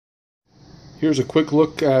Here's a quick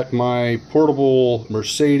look at my portable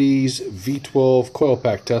Mercedes V12 coil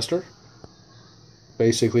pack tester.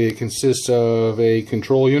 Basically, it consists of a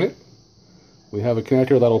control unit. We have a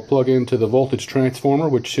connector that'll plug into the voltage transformer,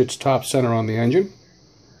 which sits top center on the engine.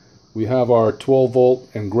 We have our 12 volt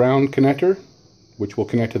and ground connector, which will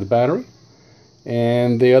connect to the battery.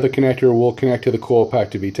 And the other connector will connect to the coil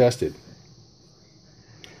pack to be tested.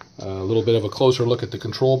 A little bit of a closer look at the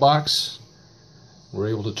control box. We're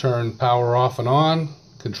able to turn power off and on,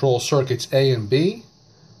 control circuits A and B.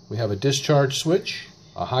 We have a discharge switch,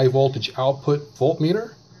 a high voltage output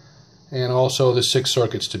voltmeter, and also the 6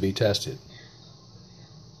 circuits to be tested.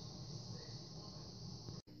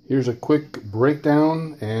 Here's a quick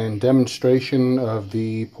breakdown and demonstration of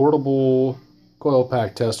the portable coil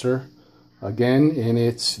pack tester, again in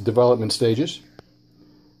its development stages.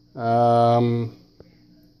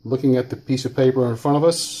 Looking at the piece of paper in front of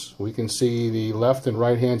us, we can see the left and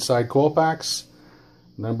right hand side coil packs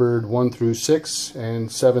numbered 1 through 6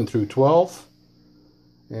 and 7 through 12.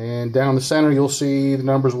 And down the center you'll see the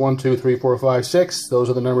numbers 1, 2, 3, 4, 5, 6. Those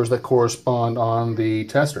are the numbers that correspond on the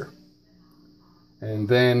tester. And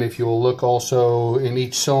then if you'll look also in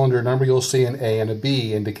each cylinder number, you'll see an A and a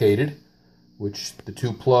B indicated, which the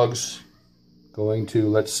 2 plugs going to,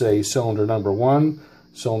 let's say, cylinder number 1,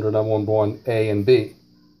 cylinder number 1, A and B.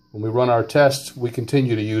 When we run our tests, we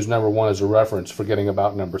continue to use number 1 as a reference, forgetting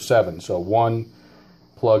about number 7. So 1,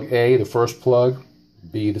 plug A, the first plug,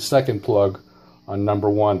 B, the second plug on number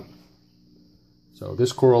 1. So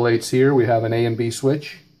this correlates here. We have an A and B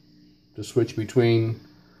switch to switch between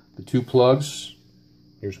the 2 plugs.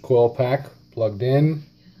 Here's a coil pack plugged in,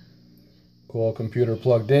 coil computer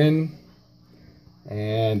plugged in,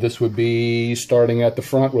 and this would be starting at the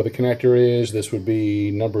front where the connector is. This would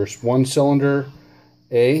be number 1 cylinder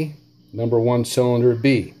A, number 1 cylinder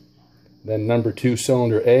B, then number 2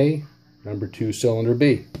 cylinder A, number 2 cylinder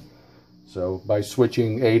B. So by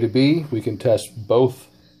switching A to B, we can test both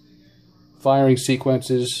firing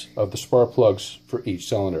sequences of the spark plugs for each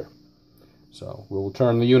cylinder. So we'll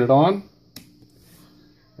turn the unit on,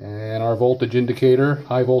 and our voltage indicator,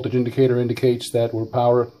 high voltage indicator, indicates that our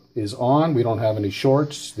power is on. We don't have any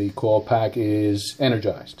shorts. The coil pack is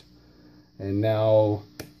energized. And now,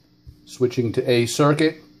 switching to A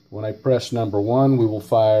circuit, when I press number 1, we will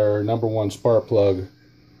fire number 1 spark plug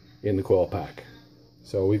in the coil pack.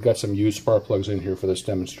 So we've got some used spark plugs in here for this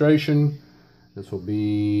demonstration. This will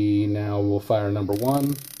be, now we'll fire number 1.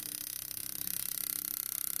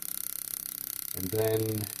 And then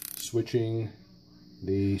switching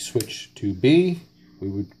the switch to B, we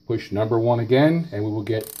would push number 1 again, and we will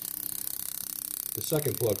get the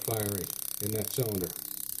second plug firing in that cylinder.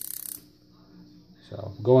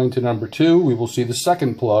 So going to number 2, we will see the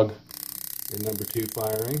second plug in number 2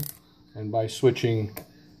 firing, and by switching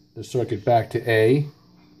the circuit back to A,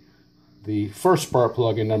 the first spark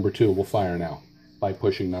plug in number 2 will fire now by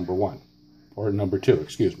pushing number 1, or number 2,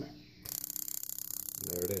 excuse me.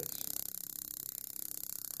 There it is.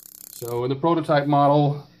 So in the prototype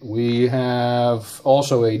model, we have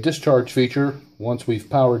also a discharge feature. Once we've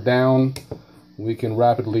powered down, we can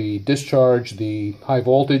rapidly discharge the high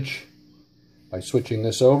voltage by switching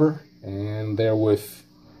this over, and therewith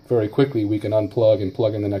very quickly we can unplug and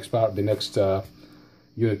plug in the next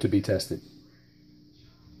unit to be tested.